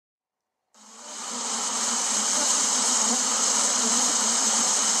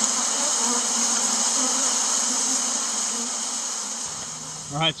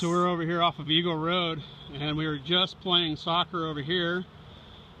Alright, so we're over here off of Eagle Road, and we were just playing soccer over here,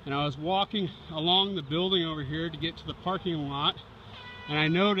 and I was walking along the building over here to get to the parking lot, and I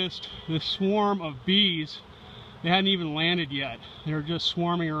noticed this swarm of bees. They hadn't even landed yet. They were just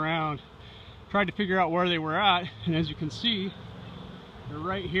swarming around. Tried to figure out where they were at, and as you can see, they're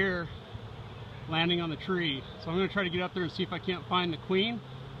right here landing on the tree. So I'm going to try to get up there and see if I can't find the queen,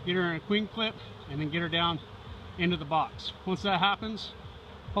 get her in a queen clip, and then get her down into the box. Once that happens,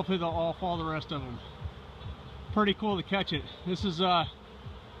 hopefully they'll all fall, the rest of them. Pretty cool to catch it. This is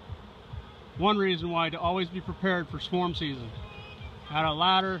one reason why to always be prepared for swarm season. Got a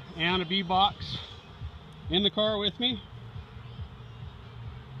ladder and a bee box in the car with me,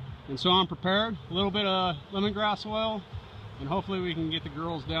 and so I'm prepared. A little bit of lemongrass oil, and hopefully we can get the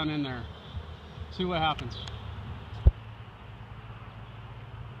girls down in there. See what happens.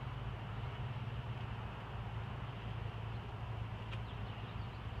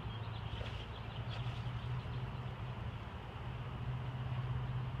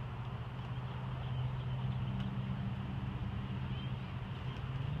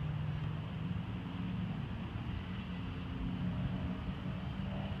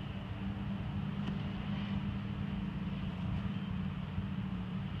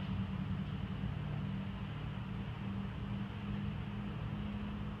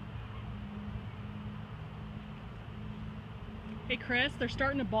 Hey Chris, they're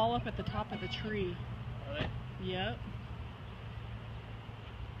starting to ball up at the top of the tree. Are they? Yep.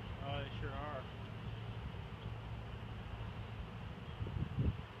 Oh, they sure are.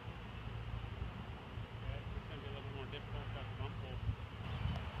 Okay, it's going to be a little more difficult without the bump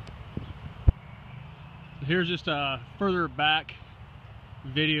hole. Here's just a further back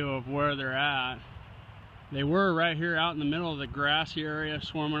video of where they're at. They were right here out in the middle of the grassy area,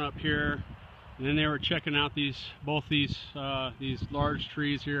 swarming up here. And then they were checking out both these large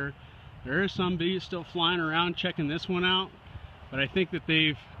trees here. There is some bees still flying around checking this one out, but I think that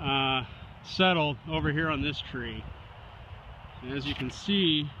they've settled over here on this tree. And as you can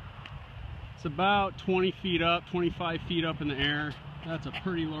see, it's about 20 feet up, 25 feet up in the air. That's a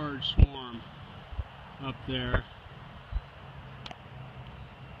pretty large swarm up there.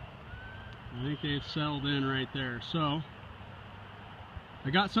 I think they've settled in right there. So I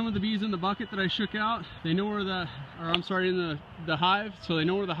got some of the bees in the bucket that I shook out. They know where in the hive, so they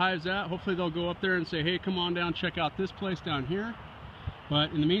know where the hive's at. Hopefully they'll go up there and say, hey, come on down, check out this place down here. But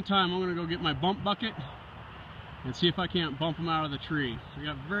in the meantime, I'm gonna go get my bump bucket and see if I can't bump them out of the tree. I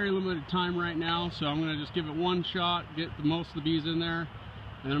got very limited time right now, so I'm gonna just give it one shot, get the most of the bees in there,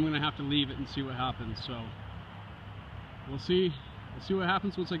 and then I'm gonna have to leave it and see what happens. So we'll see what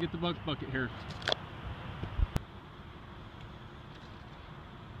happens once I get the bucket here.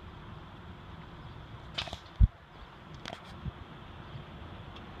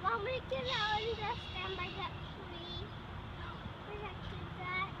 Get out and just stand by that tree. Where that kid's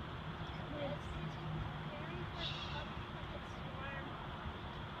at? It's very much up like it's warm.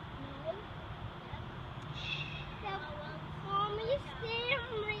 No? Yep. So, Mommy, stand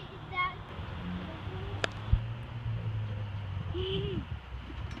right that.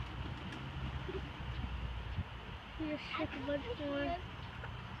 You're sick of much more.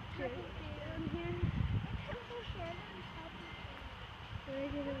 Down here. They're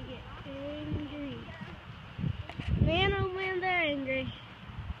gonna get angry. Man, oh man, they're angry.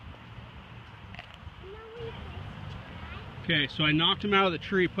 Okay, so I knocked them out of the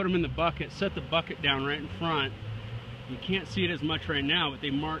tree, put them in the bucket, set the bucket down right in front. You can't see it as much right now, but they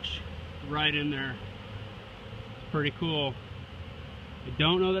marched right in there. Pretty cool. I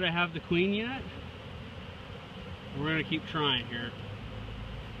don't know that I have the queen yet. We're gonna keep trying here.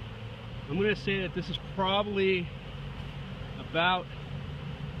 I'm gonna say that this is probably about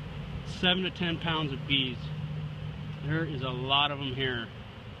 7 to 10 pounds of bees. There is a lot of them here.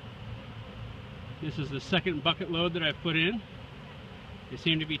 This is the second bucket load that I've put in. They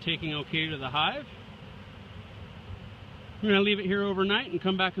seem to be taking okay to the hive. I'm going to leave it here overnight and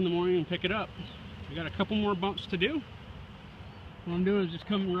come back in the morning and pick it up. I got a couple more bumps to do. What I'm doing is just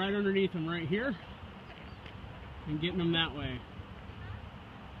coming right underneath them right here and getting them that way.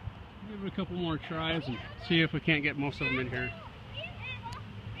 Give it a couple more tries and see if we can't get most of them in here.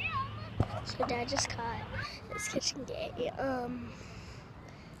 So Dad just caught this kitchen gate.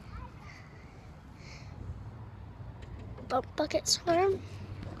 Bump bucket swarm,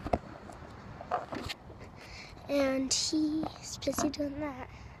 and he's busy doing that.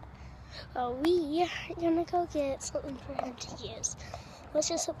 Well, we are gonna go get something for him to use. Let's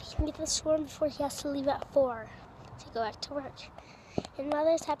just hope he can get the swarm before he has to leave at 4 to go back to work. And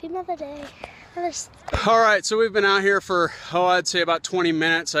Mother's Happy Mother Day. Mother's All right, so we've been out here for, I'd say about 20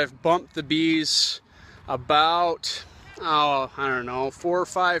 minutes. I've bumped the bees about, I don't know, 4 or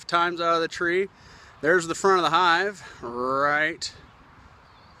 5 times out of the tree. There's the front of the hive, right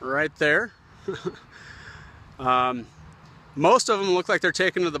there. Most of them look like they're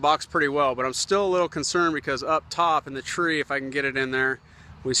taken to the box pretty well, but I'm still a little concerned because up top in the tree, if I can get it in there,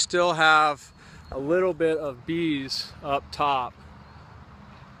 we still have a little bit of bees up top.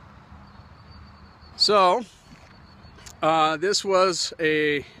 So this was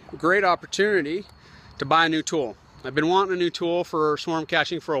a great opportunity to buy a new tool. I've been wanting a new tool for swarm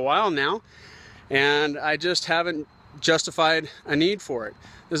catching for a while now, and I just haven't justified a need for it.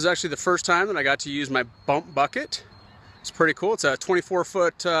 This is actually the first time that I got to use my bump bucket. It's pretty cool. It's a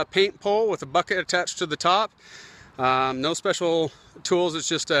 24-foot paint pole with a bucket attached to the top. No special tools. It's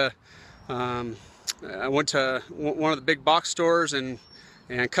just a I went to one of the big box stores and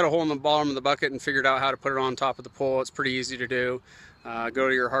cut a hole in the bottom of the bucket and figured out how to put it on top of the pole. It's pretty easy to do. Go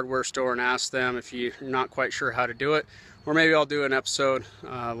to your hardware store and ask them if you're not quite sure how to do it. Or maybe I'll do an episode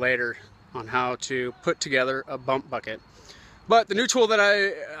later on how to put together a bump bucket. But the new tool that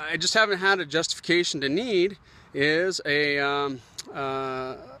I just haven't had a justification to need is a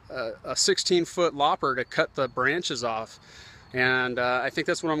 16-foot lopper to cut the branches off. And I think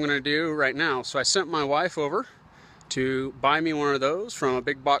that's what I'm going to do right now. So I sent my wife over to buy me one of those from a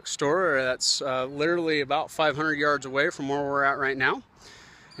big box store that's literally about 500 yards away from where we're at right now.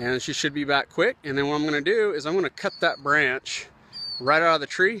 And she should be back quick. And then what I'm going to do is I'm going to cut that branch right out of the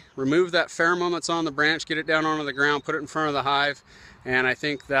tree, remove that pheromone that's on the branch, get it down onto the ground, put it in front of the hive, and I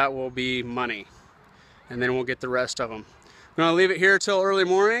think that will be money. And then we'll get the rest of them. I'm going to leave it here till early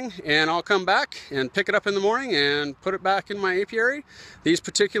morning, and I'll come back and pick it up in the morning and put it back in my apiary. These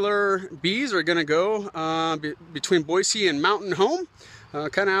particular bees are going to go between Boise and Mountain Home,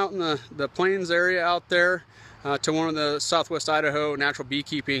 kind of out in the plains area out there, to one of the Southwest Idaho natural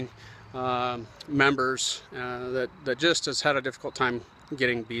beekeeping members that just has had a difficult time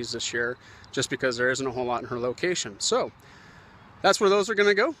getting bees this year, just because there isn't a whole lot in her location. So that's where those are going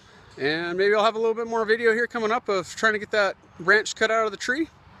to go. And maybe I'll have a little bit more video here coming up of trying to get that branch cut out of the tree.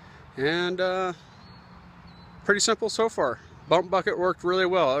 And pretty simple so far. Bump bucket worked really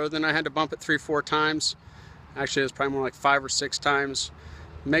well, other than I had to bump it 3-4 times. Actually, it's probably more like 5 or 6 times.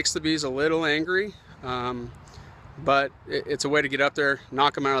 Makes the bees a little angry, but it's a way to get up there,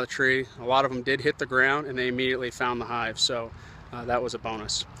 knock them out of the tree. A lot of them did hit the ground, and they immediately found the hive, so that was a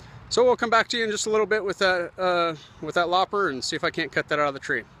bonus. So we'll come back to you in just a little bit with that lopper and see if I can't cut that out of the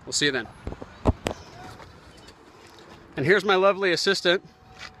tree. We'll see you then. And here's my lovely assistant.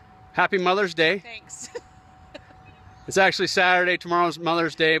 Happy Mother's Day. Thanks. It's actually Saturday, tomorrow's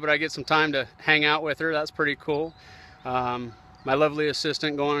Mother's Day, but I get some time to hang out with her. That's pretty cool. My lovely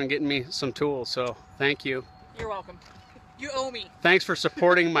assistant going and getting me some tools, so thank you. You're welcome. You owe me. Thanks for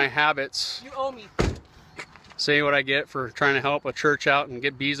supporting my habits. You owe me. See what I get for trying to help a church out and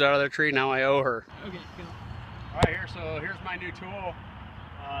get bees out of their tree. Now I owe her. Okay, go. All right, so here's my new tool.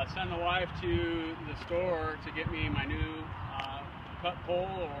 Send the wife to the store to get me my new cut pole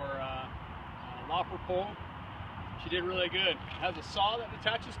or lopper pole. She did really good. It has a saw that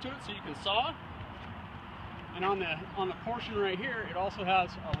attaches to it, so you can saw. And on the portion right here, it also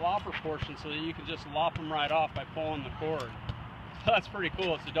has a lopper portion, so that you can just lop them right off by pulling the cord. So that's pretty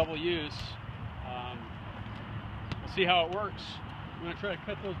cool. It's a double use. We'll see how it works. I'm going to try to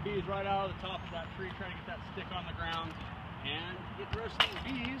cut those bees right out of the top of that tree, try to get that stick on the ground, and get the rest of the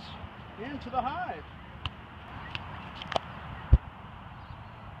bees into the hive.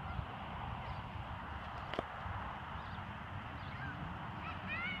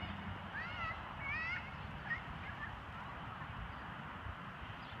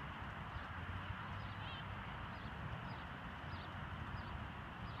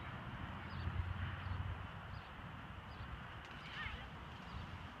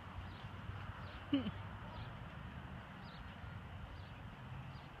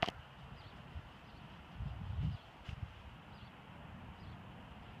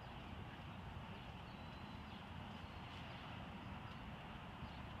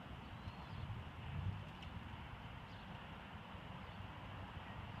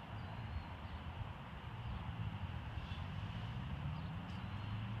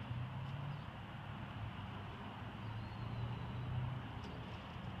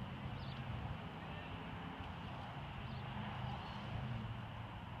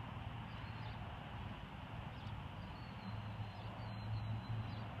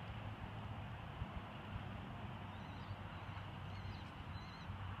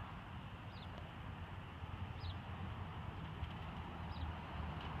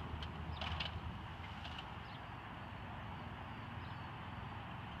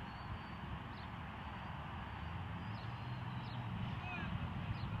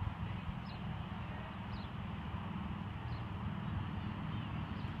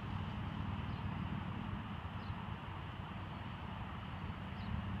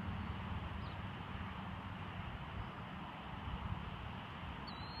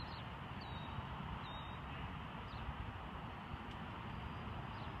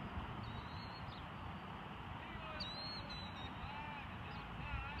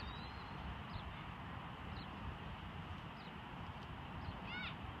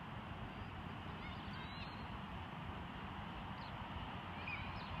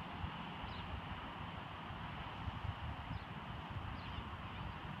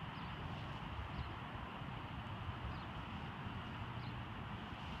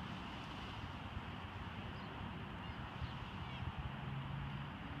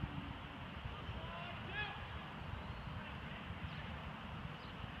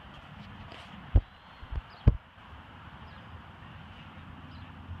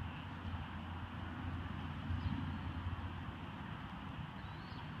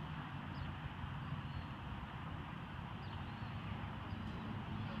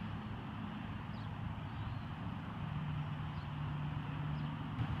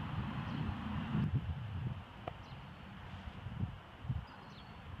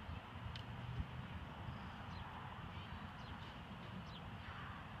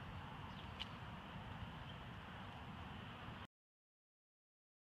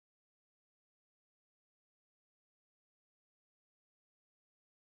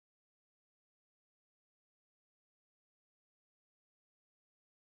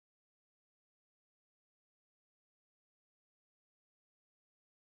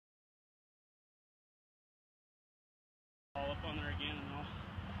 again, and I'll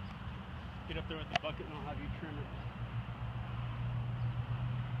get up there with the bucket and I'll have you trim it.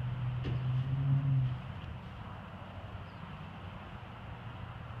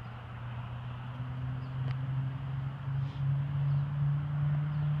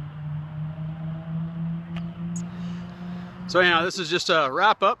 So anyhow, this is just a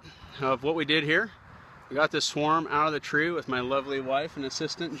wrap up of what we did here. We got this swarm out of the tree with my lovely wife and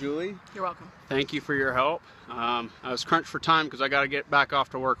assistant, Julie. You're welcome. Thank you for your help. I was crunched for time because I got to get back off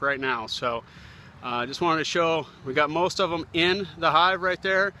to work right now. So I just wanted to show we got most of them in the hive right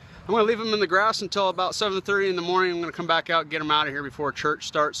there. I'm going to leave them in the grass until about 7:30 in the morning. I'm going to come back out and get them out of here before church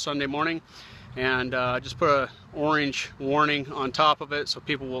starts Sunday morning. And just put a orange warning on top of it so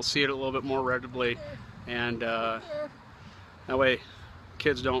people will see it a little bit more readily. And that way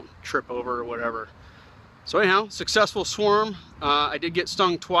kids don't trip over or whatever. So anyhow, successful swarm. I did get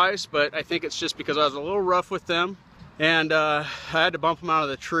stung twice, but I think it's just because I was a little rough with them. And I had to bump them out of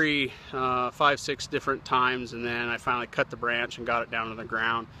the tree 5-6 different times, and then I finally cut the branch and got it down to the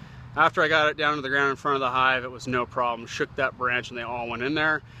ground. After I got it down to the ground in front of the hive, it was no problem. Shook that branch and they all went in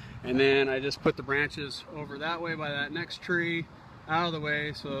there. And then I just put the branches over that way by that next tree, out of the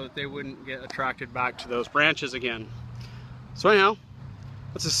way so that they wouldn't get attracted back to those branches again. So anyhow,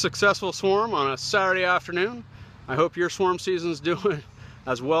 that's a successful swarm on a Saturday afternoon. I hope your swarm season's doing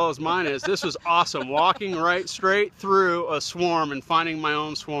as well as mine is. This was awesome, walking right straight through a swarm and finding my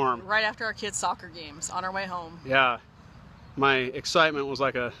own swarm. Right after our kids' soccer games, on our way home. Yeah, my excitement was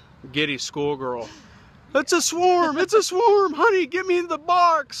like a giddy schoolgirl. It's a swarm, it's a swarm, honey, get me in the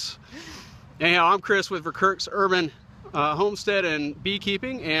box. Anyhow, I'm Chris with Verkerk's Urban Homestead and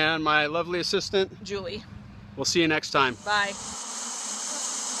Beekeeping, and my lovely assistant, Julie. We'll see you next time. Bye.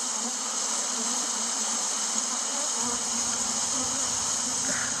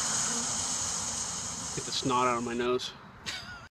 Get the snot out of my nose.